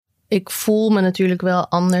ik voel me natuurlijk wel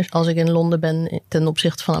anders als ik in Londen ben ten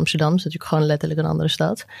opzichte van Amsterdam. Het is natuurlijk gewoon letterlijk een andere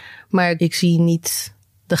stad. Maar ik zie niet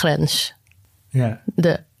de grens. Ja.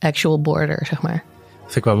 De actual border, zeg maar.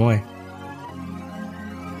 Vind ik wel mooi.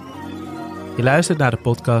 Je luistert naar de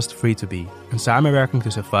podcast Free to Be, een samenwerking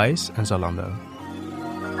tussen Vice en Zalando.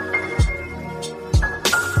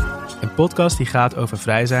 Een podcast die gaat over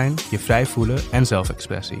vrij zijn, je vrij voelen en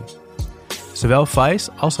zelfexpressie. Zowel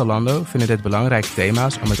Vice als Zalando vinden dit belangrijke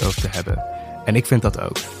thema's om het over te hebben. En ik vind dat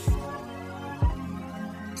ook.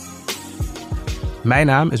 Mijn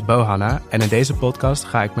naam is Bo Hanna en in deze podcast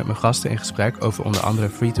ga ik met mijn gasten in gesprek over onder andere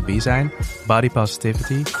free to be zijn, body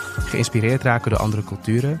positivity, geïnspireerd raken door andere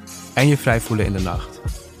culturen en je vrij voelen in de nacht.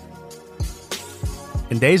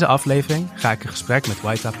 In deze aflevering ga ik in gesprek met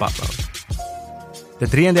Waita Padmo.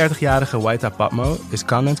 De 33-jarige Waita Padmo is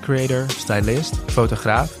content creator, stylist,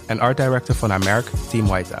 fotograaf en art director van haar merk Team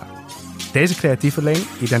Waita. Deze creatieveling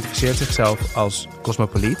identificeert zichzelf als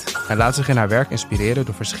cosmopoliet en laat zich in haar werk inspireren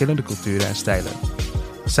door verschillende culturen en stijlen.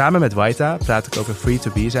 Samen met Waita praat ik over free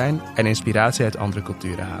to be zijn en inspiratie uit andere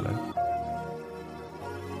culturen halen.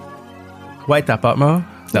 Waita Padmo,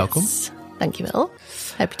 welkom. Yes. Dankjewel.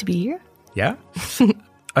 Happy to be here. Ja?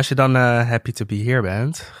 Als je dan happy to be here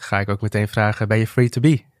bent, ga ik ook meteen vragen, ben je free to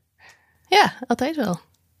be? Ja, altijd wel.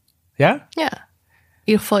 Ja? Ja. In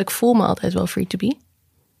ieder geval, ik voel me altijd wel free to be.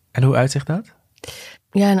 En hoe uitzicht dat?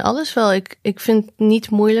 Ja, en alles wel. Ik vind het niet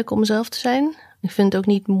moeilijk om mezelf te zijn. Ik vind het ook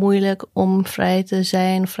niet moeilijk om vrij te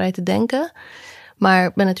zijn of vrij te denken. Maar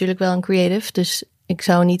ik ben natuurlijk wel een creative. Dus ik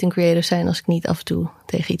zou niet een creative zijn als ik niet af en toe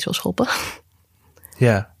tegen iets wil schoppen.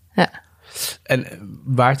 Ja. Ja. En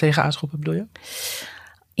waar tegen aanschoppen bedoel je?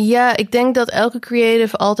 Ja, ik denk dat elke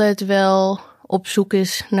creative altijd wel op zoek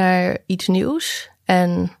is naar iets nieuws.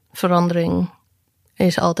 En verandering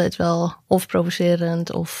is altijd wel of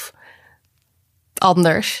provocerend of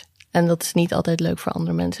anders. En dat is niet altijd leuk voor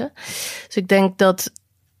andere mensen. Dus ik denk dat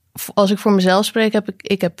als ik voor mezelf spreek,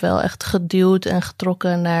 ik heb wel echt geduwd en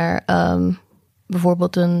getrokken naar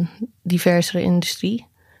bijvoorbeeld een diversere industrie.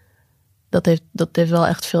 Dat heeft wel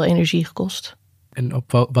echt veel energie gekost. En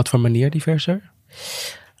op wat voor manier diverser?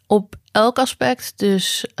 Op elk aspect.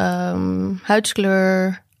 Dus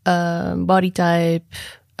huidskleur, bodytype,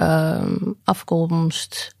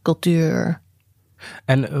 afkomst, cultuur.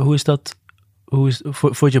 En hoe is dat?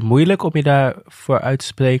 Vond je het moeilijk om je daarvoor uit te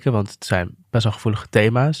spreken? Want het zijn best wel gevoelige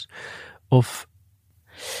thema's. Of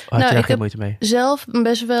had je daar geen moeite mee? Zelf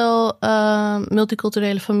best wel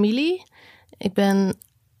multiculturele familie. Ik ben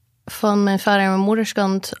van mijn vader en mijn moeders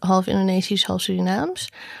kant half Indonesisch, half Surinaams.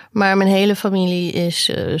 Maar mijn hele familie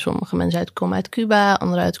is, sommige mensen komen uit Cuba,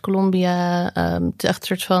 anderen uit Colombia. Het is echt een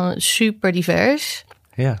soort van super divers.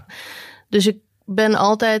 Ja. Dus ik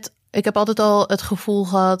heb altijd al het gevoel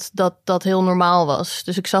gehad dat dat heel normaal was.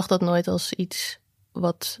 Dus ik zag dat nooit als iets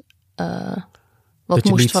wat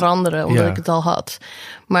moest veranderen, omdat ik het al had.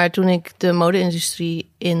 Maar toen ik de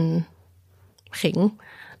mode-industrie in ging,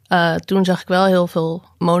 toen zag ik wel heel veel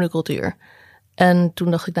monocultuur. En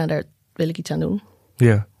toen dacht ik, nou, daar wil ik iets aan doen.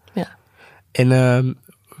 Ja. Ja. En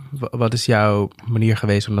wat is jouw manier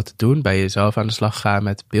geweest om dat te doen? Ben je zelf aan de slag gegaan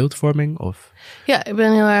met beeldvorming? Of? Ja, ik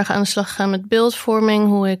ben heel erg aan de slag gegaan met beeldvorming.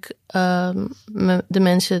 Hoe ik de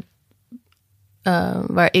mensen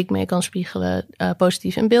waar ik mee kan spiegelen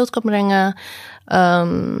positief in beeld kan brengen.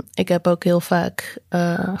 Ik heb ook heel vaak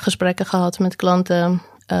gesprekken gehad met klanten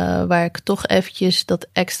waar ik toch eventjes dat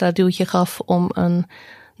extra duwtje gaf om een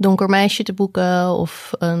donker meisje te boeken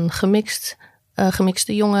of een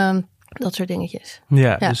gemixte jongen. Dat soort dingetjes.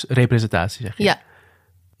 Ja, dus representatie zeg je. Ja.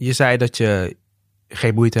 Je zei dat je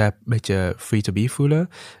geen moeite hebt met je free to be voelen.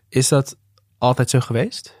 Is dat altijd zo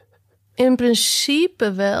geweest? In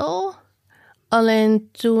principe wel. Alleen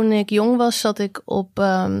toen ik jong was, zat ik op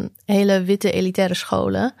hele witte elitaire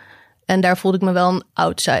scholen. En daar voelde ik me wel een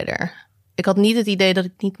outsider. Ik had niet het idee dat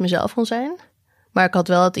ik niet mezelf kon zijn. Maar ik had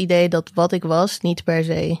wel het idee dat wat ik was niet per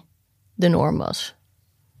se de norm was.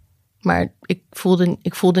 Maar ik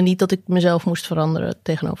voelde niet dat ik mezelf moest veranderen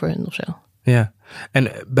tegenover hun of zo. Ja.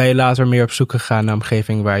 En ben je later meer op zoek gegaan naar een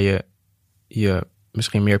omgeving waar je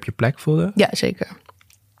misschien meer op je plek voelde? Ja, zeker.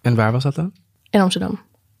 En waar was dat dan? In Amsterdam.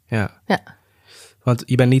 Ja. Ja. Want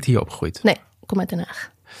je bent niet hier opgegroeid? Nee, ik kom uit Den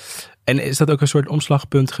Haag. En is dat ook een soort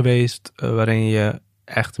omslagpunt geweest waarin je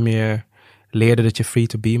echt meer leerde dat je free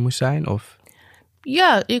to be moest zijn? Of?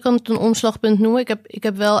 Ja, je kan het een omslagpunt noemen. Ik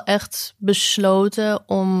heb wel echt besloten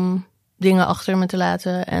om dingen achter me te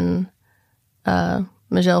laten en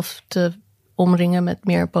mezelf te omringen met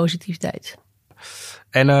meer positiviteit.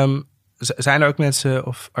 En zijn er ook mensen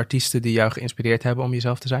of artiesten die jou geïnspireerd hebben om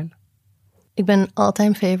jezelf te zijn? Ik ben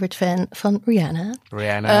all-time favorite fan van Rihanna.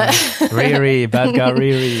 Riri, bad girl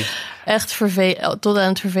Riri. Echt tot aan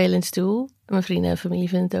het vervelendst toe. Mijn vrienden en familie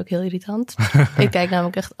vinden het ook heel irritant. Ik kijk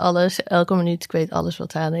namelijk echt alles, elke minuut. Ik weet alles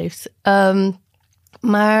wat ze aan heeft.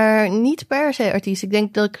 Maar niet per se artiest. Ik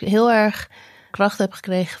denk dat ik heel erg kracht heb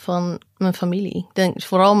gekregen van mijn familie. Ik denk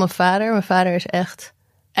vooral mijn vader. Mijn vader is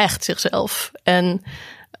echt zichzelf. En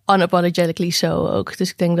unapologetically so ook. Dus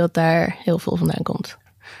ik denk dat daar heel veel vandaan komt.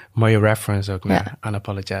 Mooie reference ook naar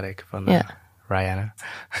Unapologetic van Rihanna.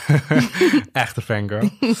 Echte fangirl.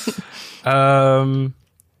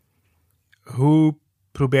 Hoe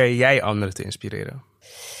probeer jij anderen te inspireren?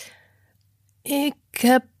 Ik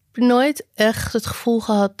heb nooit echt het gevoel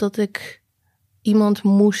gehad dat ik iemand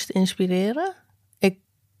moest inspireren. Ik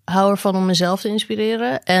hou ervan om mezelf te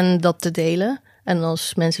inspireren en dat te delen. En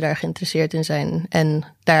als mensen daar geïnteresseerd in zijn en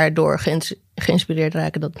daardoor geïnspireerd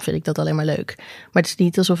raken, dan vind ik dat alleen maar leuk. Maar het is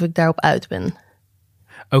niet alsof ik daarop uit ben.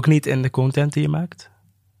 Ook niet in de content die je maakt?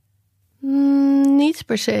 Niet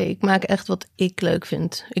per se. Ik maak echt wat ik leuk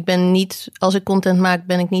vind. Als ik content maak,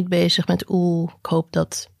 ben ik niet bezig met ik hoop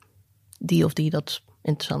dat die of die dat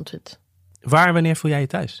interessant vindt. Waar en wanneer voel jij je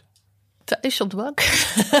thuis? Thuis op de bank.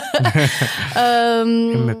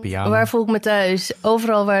 Met piano. Waar voel ik me thuis?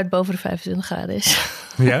 Overal waar het boven de 25 graden is.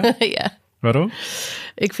 Ja? Ja. Waarom?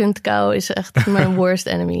 Ik vind kou is echt mijn worst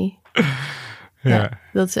enemy. Ja,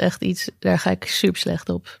 dat is echt iets, daar ga ik super slecht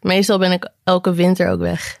op. Meestal ben ik elke winter ook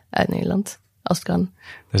weg uit Nederland, als het kan.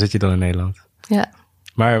 Daar zit je dan in Nederland? Ja.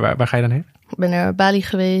 Maar waar ga je dan heen? Ik ben naar Bali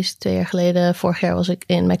geweest 2 jaar geleden. Vorig jaar was ik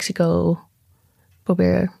in Mexico.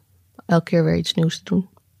 Probeer elke keer weer iets nieuws te doen.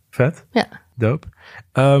 Vet. Ja. Dope.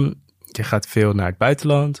 Je gaat veel naar het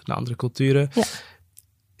buitenland, naar andere culturen. Ja.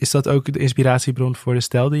 Is dat ook de inspiratiebron voor de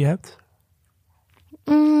stijl die je hebt?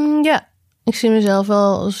 Ja. Ik zie mezelf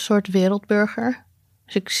wel als een soort wereldburger.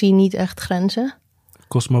 Dus ik zie niet echt grenzen.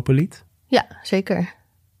 Cosmopoliet? Ja, zeker.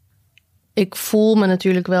 Ik voel me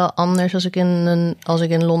natuurlijk wel anders als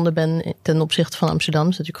ik in Londen ben ten opzichte van Amsterdam.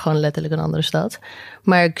 Dat is natuurlijk gewoon letterlijk een andere stad.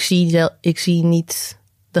 Maar ik zie niet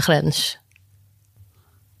de grens.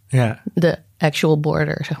 Ja. De actual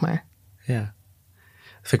border, zeg maar. Ja.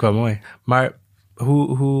 Dat vind ik wel mooi. Maar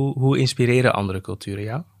hoe inspireren andere culturen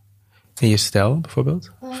jou? In je stijl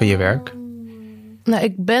bijvoorbeeld? Of in je werk? Nou,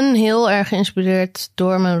 ik ben heel erg geïnspireerd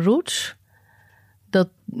door mijn roots.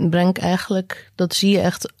 Dat zie je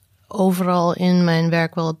echt overal in mijn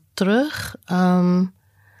werk wel terug.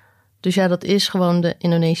 Dus ja, dat is gewoon de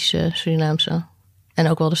Indonesische, Surinaamse en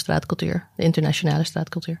ook wel de straatcultuur, de internationale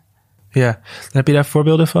straatcultuur. Ja, heb je daar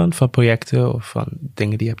voorbeelden van projecten of van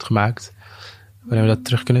dingen die je hebt gemaakt, waarin we dat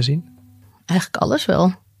terug kunnen zien? Eigenlijk alles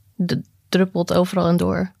wel. Het druppelt overal en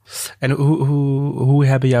door. En hoe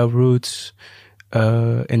hebben jouw roots,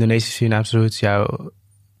 Indonesische, Surinaamse roots, jou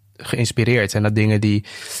geïnspireerd? Zijn dat dingen die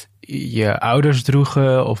je ouders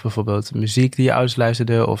droegen, of bijvoorbeeld muziek die je ouders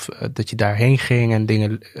luisterden, of dat je daarheen ging en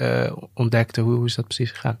dingen ontdekte? Hoe is dat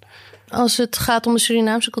precies gegaan? Als het gaat om de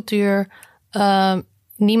Surinaamse cultuur,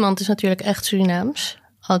 niemand is natuurlijk echt Surinaams.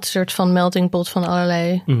 Het is een soort van melting pot van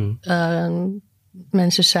allerlei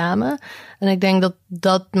mensen samen. En ik denk dat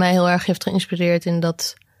dat mij heel erg heeft geïnspireerd in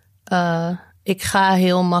dat ik ga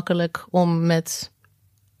heel makkelijk om met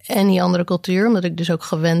any andere cultuur, omdat ik dus ook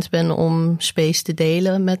gewend ben om space te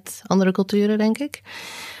delen met andere culturen, denk ik.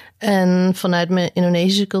 En vanuit mijn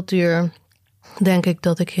Indonesische cultuur denk ik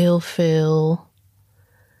dat ik heel veel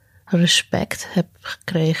respect heb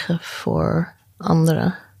gekregen voor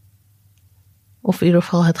anderen. Of in ieder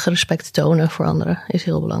geval het respect tonen voor anderen is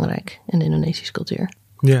heel belangrijk in de Indonesische cultuur.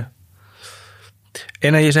 Ja.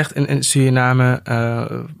 En je zegt in Suriname,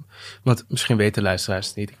 want misschien weten luisteraars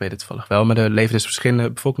het niet, ik weet het toevallig wel, maar er leven dus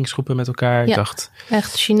verschillende bevolkingsgroepen met elkaar. Ja, ik dacht,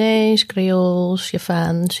 echt Chinees, Creools,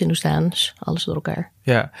 Javaans, Hindoestaans, alles door elkaar.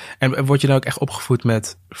 Ja, en word je dan ook echt opgevoed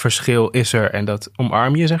met verschil is er en dat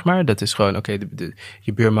omarm je, zeg maar? Dat is gewoon, oké,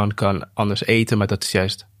 je buurman kan anders eten, maar dat is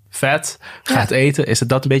juist vet. Gaat eten, is het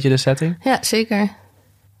dat een beetje de setting? Ja, zeker.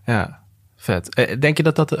 Ja, vet. Denk je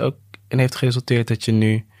dat dat er ook in heeft geresulteerd dat je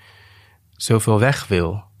nu zoveel weg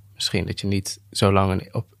wil? Misschien dat je niet zo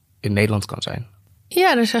lang in Nederland kan zijn.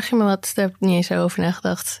 Ja, daar zeg je me wat. Daar heb ik niet eens over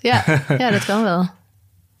nagedacht. Ja, ja, dat kan wel.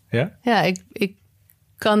 Ja? Ja, ik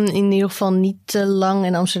kan in ieder geval niet te lang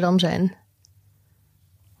in Amsterdam zijn.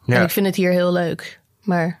 Ja. En ik vind het hier heel leuk.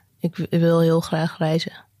 Maar ik wil heel graag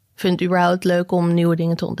reizen. Ik vind het überhaupt leuk om nieuwe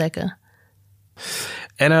dingen te ontdekken.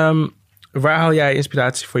 En waar haal jij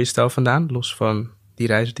inspiratie voor je stijl vandaan? Los van die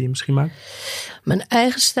reizen die je misschien maakt? Mijn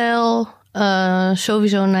eigen stijl,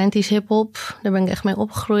 sowieso 90s hiphop. Daar ben ik echt mee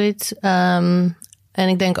opgegroeid. En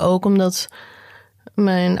ik denk ook omdat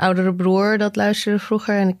mijn oudere broer dat luisterde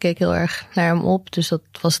vroeger en ik keek heel erg naar hem op. Dus dat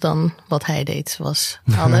was dan wat hij deed, was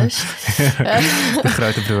alles. De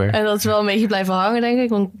grote broer. En dat is wel een beetje blijven hangen, denk ik,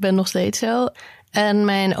 want ik ben nog steeds zo. En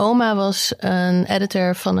mijn oma was een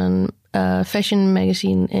editor van een fashion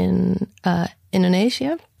magazine in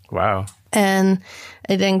Indonesië. Wauw. En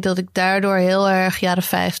ik denk dat ik daardoor heel erg jaren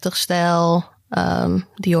 50 stijl,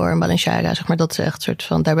 Dior en Balenciaga, zeg maar, dat is echt soort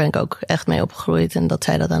van, daar ben ik ook echt mee opgegroeid. En dat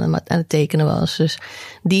zij dat aan het tekenen was. Dus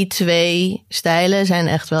die 2 stijlen zijn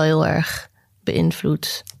echt wel heel erg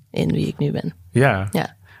beïnvloed in wie ik nu ben. Ja.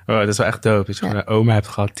 Ja. Oh, dat is wel echt dope. Dat je gewoon een oma hebt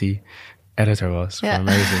gehad die editor was. Ja.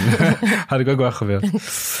 Amazing. Had ik ook wel gewild.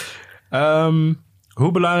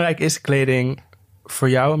 Hoe belangrijk is kleding voor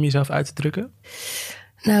jou om jezelf uit te drukken?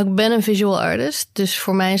 Nou, ik ben een visual artist, dus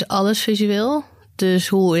voor mij is alles visueel. Dus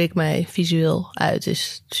hoe ik mij visueel uit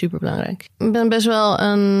is super belangrijk. Ik ben best wel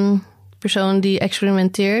een persoon die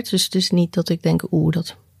experimenteert. Dus het is niet dat ik denk,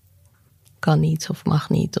 dat kan niet of mag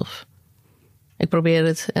niet. Of ik probeer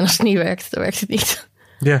het en als het niet werkt, dan werkt het niet.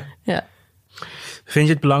 Ja. Ja. Vind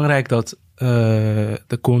je het belangrijk dat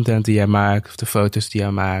de content die jij maakt, of de foto's die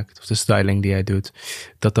jij maakt, of de styling die jij doet,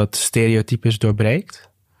 dat stereotypes doorbreekt?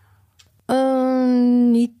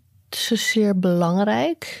 Niet zozeer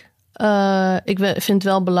belangrijk. Ik vind het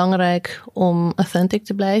wel belangrijk om authentic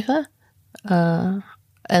te blijven.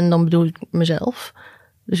 En dan bedoel ik mezelf.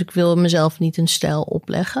 Dus ik wil mezelf niet een stijl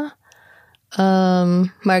opleggen.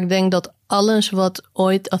 Maar ik denk dat alles wat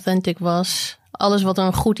ooit authentic was, alles wat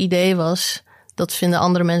een goed idee was, dat vinden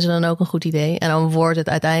andere mensen dan ook een goed idee. En dan wordt het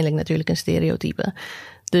uiteindelijk natuurlijk een stereotype.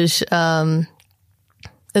 Dus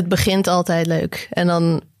het begint altijd leuk. En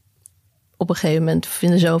dan op een gegeven moment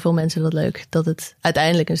vinden zoveel mensen dat leuk dat het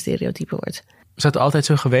uiteindelijk een stereotype wordt. Is dat altijd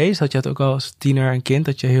zo geweest? Dat je het ook al als tiener en kind,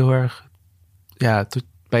 dat je heel erg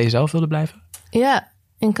bij jezelf wilde blijven? Ja,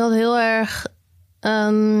 ik had heel erg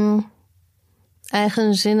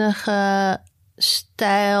eigenzinnige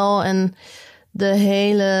stijl en de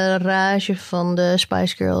hele rage van de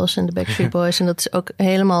Spice Girls en de Backstreet Boys. En dat is ook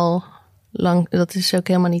helemaal dat is ook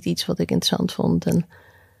helemaal niet iets wat ik interessant vond. En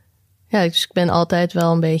ja, dus ik ben altijd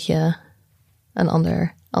wel een beetje een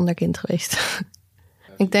ander kind geweest.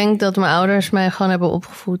 Ik denk dat mijn ouders mij gewoon hebben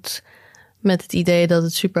opgevoed met het idee dat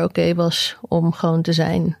het super oké was om gewoon te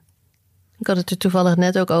zijn. Ik had het er toevallig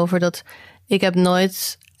net ook over dat ik heb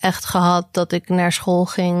nooit echt gehad dat ik naar school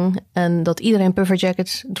ging en dat iedereen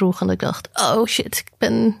pufferjackets droeg en dat ik dacht, oh shit,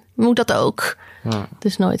 moet dat ook. Ja. Het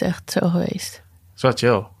is nooit echt zo geweest. Zo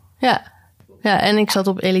chill. Ja, en ik zat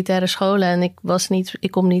op elitaire scholen en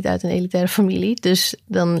ik kom niet uit een elitaire familie. Dus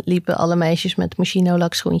dan liepen alle meisjes met Moschino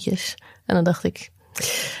lakschoentjes. En dan dacht ik,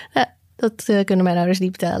 ja, dat kunnen mijn ouders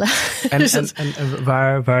niet betalen. En, dus en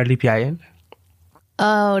waar liep jij in?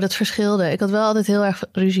 Oh, dat verschilde. Ik had wel altijd heel erg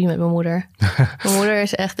ruzie met mijn moeder. Mijn moeder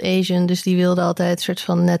is echt Asian, dus die wilde altijd een soort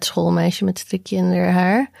van net schoolmeisje met strikje in haar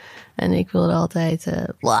haar. En ik wilde altijd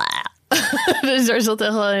dus er zat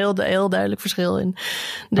echt wel een heel duidelijk verschil in.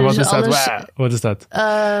 Dus wat is dat? Wat is dat?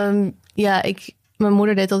 Mijn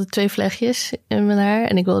moeder deed altijd 2 vlechtjes in mijn haar.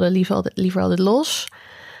 En ik wilde liever altijd los.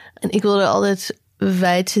 En ik wilde altijd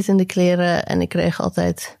wijd zittende kleren. En ik kreeg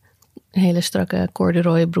altijd een hele strakke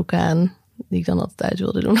corduroy broek aan. Die ik dan altijd uit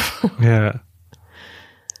wilde doen. Ja.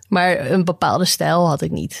 Maar een bepaalde stijl had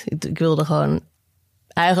ik niet. Ik wilde gewoon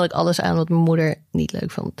eigenlijk alles aan wat mijn moeder niet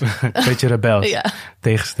leuk vond. Beetje rebels. Ja.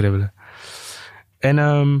 Tegenstribbelen. En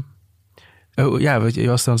je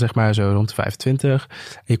was dan zeg maar zo rond de 25.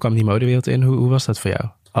 En je kwam die modewereld in. Hoe was dat voor jou?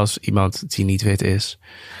 Als iemand die niet wit is.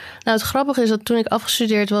 Nou, het grappige is dat toen ik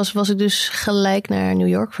afgestudeerd was ik dus gelijk naar New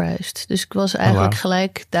York verhuisd. Dus ik was eigenlijk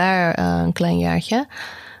gelijk daar een klein jaartje.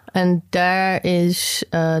 En daar is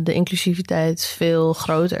de inclusiviteit veel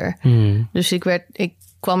groter. Dus ik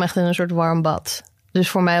kwam echt in een soort warm bad. Dus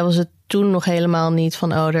voor mij was het toen nog helemaal niet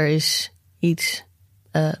van, er is iets,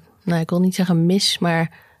 ik wil niet zeggen mis,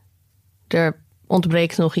 maar er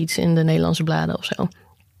ontbreekt nog iets in de Nederlandse bladen of zo.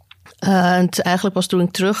 En eigenlijk was toen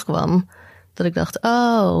ik terugkwam dat ik dacht,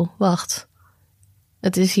 oh, wacht.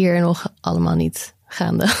 Het is hier nog allemaal niet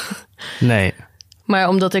gaande. Nee. Maar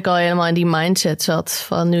omdat ik al helemaal in die mindset zat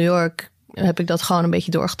van New York, heb ik dat gewoon een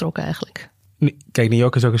beetje doorgetrokken eigenlijk. Kijk, New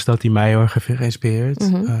York is ook een stad die mij heel erg heeft geïnspireerd.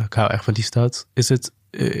 Ik hou echt van die stad.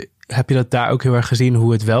 Heb je dat daar ook heel erg gezien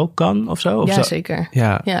hoe het wel kan of zo? Ja, zeker.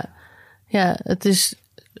 Ja, het is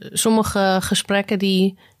sommige gesprekken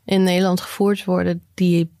die in Nederland gevoerd worden,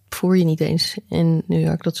 die voer je niet eens in New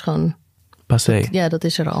York. Dat is gewoon passé. Dat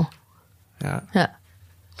is er al. Ja.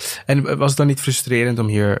 En was het dan niet frustrerend om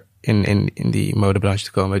hier in die modebranche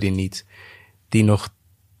te komen die nog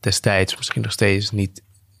destijds, misschien nog steeds niet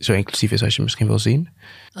zo inclusief is als je misschien wil zien?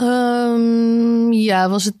 Ja,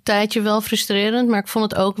 was een tijdje wel frustrerend, maar ik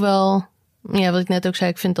vond het ook wel, ja, wat ik net ook zei,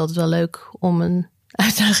 ik vind het altijd wel leuk om een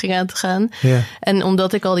uitdaging aan te gaan. Ja. En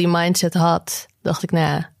omdat ik al die mindset had, dacht ik, nou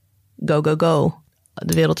ja, go, go, go.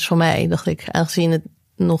 De wereld is van mij, dacht ik. Aangezien het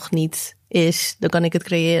nog niet is, dan kan ik het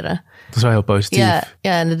creëren. Dat is wel heel positief.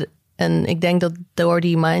 Ja, en ik denk dat door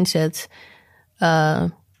die mindset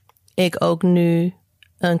ik ook nu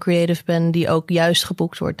een creative ben die ook juist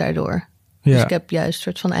geboekt wordt daardoor. Ja. Dus ik heb juist een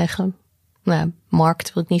soort van eigen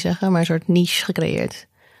markt, wil ik niet zeggen, maar een soort niche gecreëerd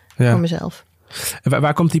voor mezelf. En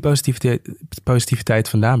waar komt die positiviteit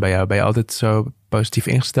vandaan bij jou? Ben je altijd zo positief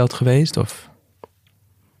ingesteld geweest? Of?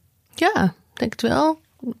 Ja, ik denk het wel.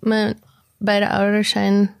 Mijn beide ouders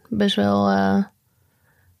zijn best wel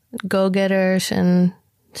go-getters en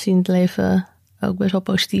zien het leven ook best wel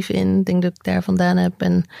positief in. Ik denk dat ik daar vandaan heb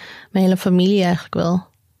en mijn hele familie eigenlijk wel.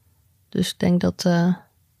 Dus ik denk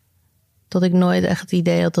dat ik nooit echt het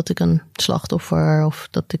idee had dat ik een slachtoffer of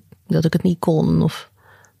dat ik het niet kon. Of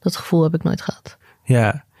dat gevoel heb ik nooit gehad.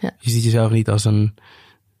 Ja. Je ziet jezelf niet als een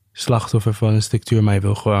slachtoffer van een structuur, maar je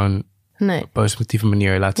wil gewoon op een positieve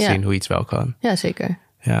manier laten zien hoe iets wel kan. Ja, zeker.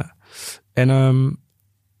 Ja. En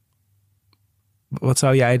wat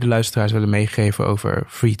zou jij de luisteraars willen meegeven over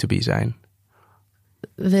free to be zijn?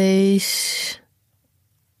 Wees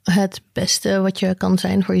het beste wat je kan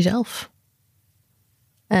zijn voor jezelf.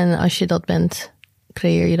 En als je dat bent,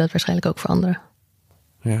 creëer je dat waarschijnlijk ook voor anderen.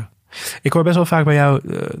 Ja. Ik hoor best wel vaak bij jou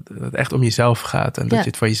dat het echt om jezelf gaat en dat je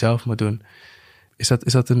het voor jezelf moet doen. Is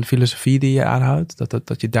dat een filosofie die je aanhoudt?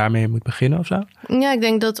 Dat je daarmee moet beginnen of zo? Ja, ik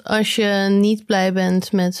denk dat als je niet blij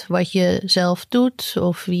bent met wat je zelf doet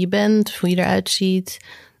of wie je bent, of hoe je eruit ziet,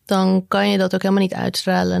 dan kan je dat ook helemaal niet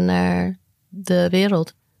uitstralen naar de wereld.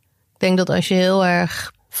 Ik denk dat als je heel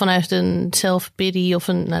erg vanuit een self-pity of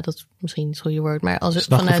dat is misschien niet het goede woord, maar als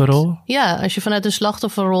slachtofferrol? Als je vanuit een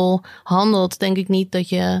slachtofferrol handelt, denk ik niet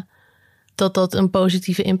dat een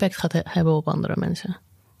positieve impact gaat hebben op andere mensen.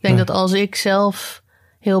 Ik denk dat als ik zelf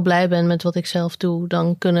heel blij ben met wat ik zelf doe,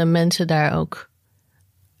 dan kunnen mensen daar ook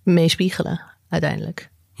mee spiegelen uiteindelijk.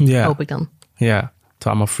 Ja. Hoop ik dan. Ja, het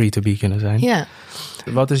allemaal free to be kunnen zijn. Ja.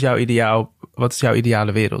 Wat is jouw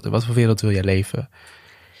ideale wereld? In wat voor wereld wil jij leven?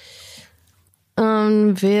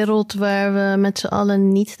 Een wereld waar we met z'n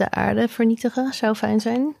allen niet de aarde vernietigen zou fijn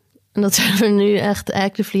zijn. En dat zijn we nu echt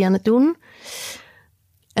actively aan het doen.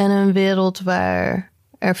 En een wereld waar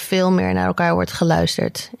er veel meer naar elkaar wordt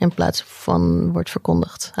geluisterd in plaats van wordt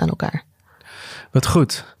verkondigd aan elkaar. Wat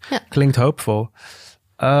goed. Ja. Klinkt hoopvol.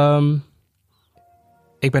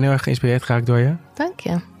 Ik ben heel erg geïnspireerd geraakt door je. Dank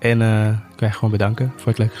je. En ik wil je gewoon bedanken voor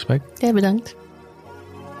het leuke gesprek. Jij bedankt.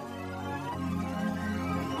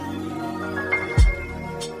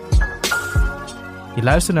 Je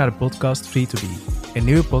luistert naar de podcast Free to Be, een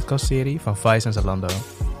nieuwe podcastserie van Vice en Zalando.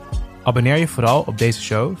 Abonneer je vooral op deze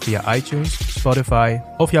show via iTunes, Spotify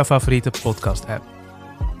of jouw favoriete podcast-app.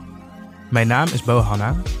 Mijn naam is Bo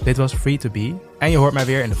Hanna, dit was Free to Be en je hoort mij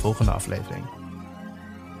weer in de volgende aflevering.